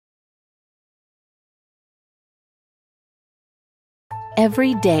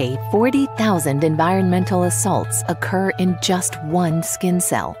Every day, 40,000 environmental assaults occur in just one skin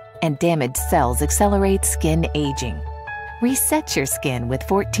cell, and damaged cells accelerate skin aging. Reset your skin with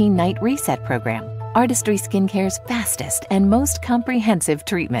 14-Night Reset Program, Artistry Skincare's fastest and most comprehensive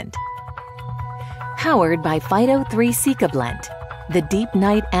treatment. Powered by Phyto-3 Cicablent, the Deep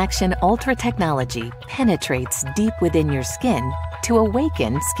Night Action Ultra technology penetrates deep within your skin to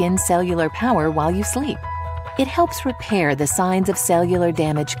awaken skin cellular power while you sleep. It helps repair the signs of cellular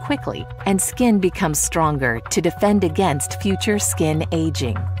damage quickly, and skin becomes stronger to defend against future skin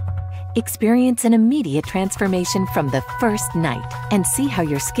aging. Experience an immediate transformation from the first night and see how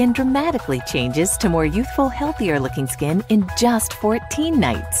your skin dramatically changes to more youthful, healthier-looking skin in just 14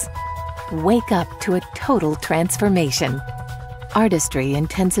 nights. Wake up to a total transformation. Artistry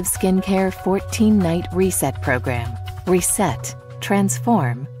Intensive Skincare 14-Night Reset Program. Reset,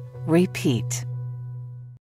 transform, repeat.